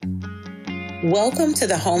Welcome to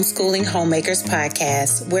the Homeschooling Homemakers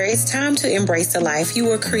Podcast, where it's time to embrace the life you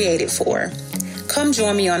were created for. Come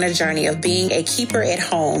join me on a journey of being a keeper at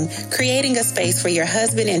home, creating a space for your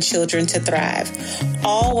husband and children to thrive,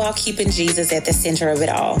 all while keeping Jesus at the center of it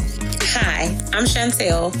all. Hi, I'm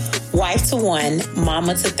Chantel, wife to one,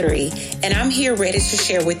 mama to three, and I'm here ready to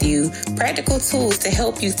share with you practical tools to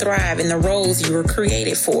help you thrive in the roles you were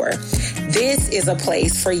created for. This is a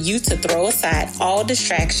place for you to throw aside all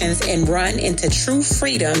distractions and run into true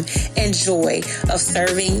freedom and joy of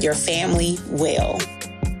serving your family well.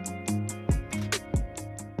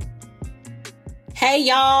 Hey,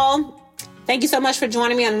 y'all. Thank you so much for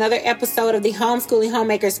joining me on another episode of the Homeschooling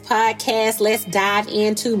Homemakers Podcast. Let's dive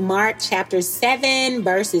into Mark chapter 7,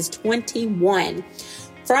 verses 21.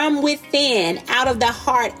 From within, out of the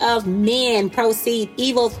heart of men proceed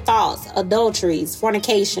evil thoughts, adulteries,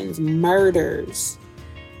 fornications, murders.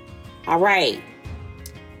 All right.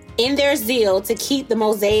 In their zeal to keep the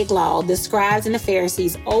Mosaic law, the scribes and the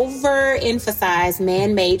Pharisees overemphasized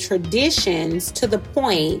man-made traditions to the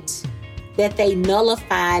point that they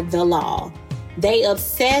nullified the law. They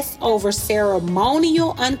obsess over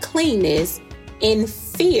ceremonial uncleanness in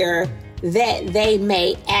fear that they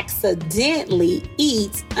may accidentally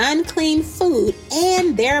eat unclean food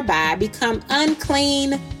and thereby become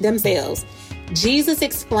unclean themselves. Jesus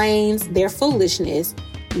explains their foolishness.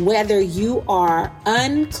 Whether you are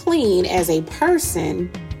unclean as a person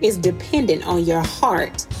is dependent on your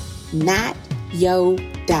heart, not your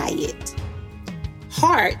diet.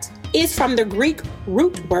 Heart is from the Greek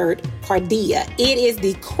root word cardia. It is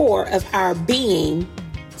the core of our being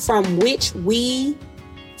from which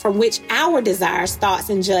our desires, thoughts,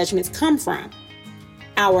 and judgments come from.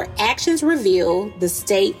 Our actions reveal the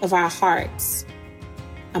state of our hearts.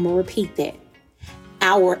 I'm going to repeat that.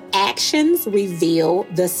 Our actions reveal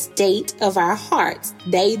the state of our hearts.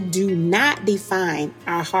 They do not define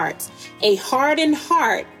our hearts. A hardened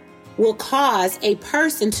heart will cause a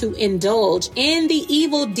person to indulge in the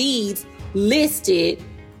evil deeds listed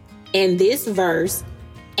in this verse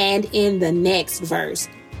and in the next verse.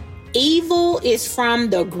 Evil is from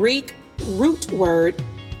the Greek root word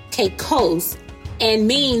kakos and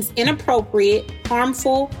means inappropriate,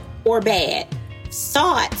 harmful, or bad.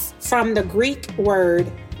 Thoughts from the Greek word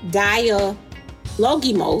dialogimos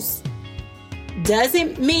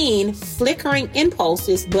doesn't mean flickering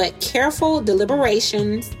impulses, but careful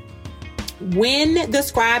deliberations. When the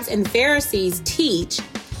scribes and Pharisees teach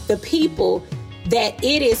the people that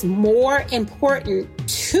it is more important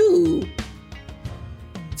to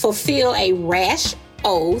fulfill a rash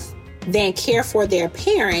oath than care for their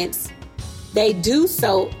parents, they do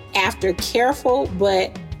so after careful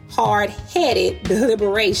but hard-headed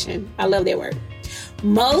deliberation. I love that word.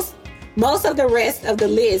 Most of the rest of the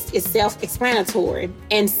list is self-explanatory,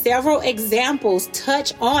 and several examples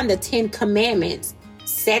touch on the 10 Commandments.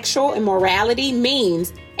 Sexual immorality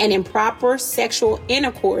means an improper sexual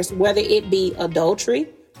intercourse, whether it be adultery,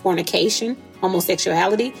 fornication,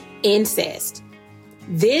 homosexuality, incest.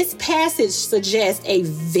 This passage suggests a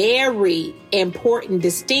very important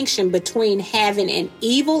distinction between having an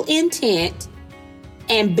evil intent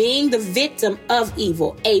and being the victim of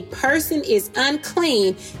evil. A person is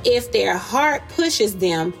unclean if their heart pushes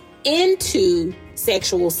them into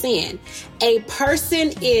sexual sin. A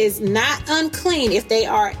person is not unclean if they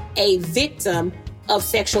are a victim of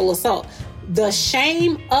sexual assault. The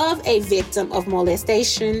shame of a victim of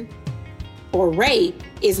molestation or rape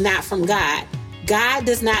is not from God. God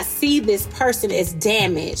does not see this person as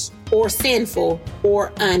damaged or sinful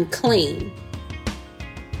or unclean.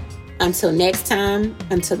 Until next time,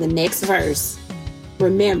 until the next verse,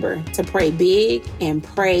 remember to pray big and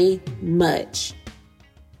pray much.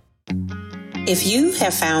 If you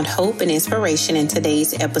have found hope and inspiration in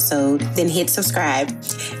today's episode, then hit subscribe.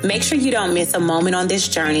 Make sure you don't miss a moment on this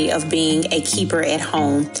journey of being a keeper at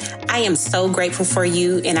home. I am so grateful for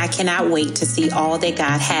you, and I cannot wait to see all that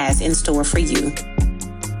God has in store for you.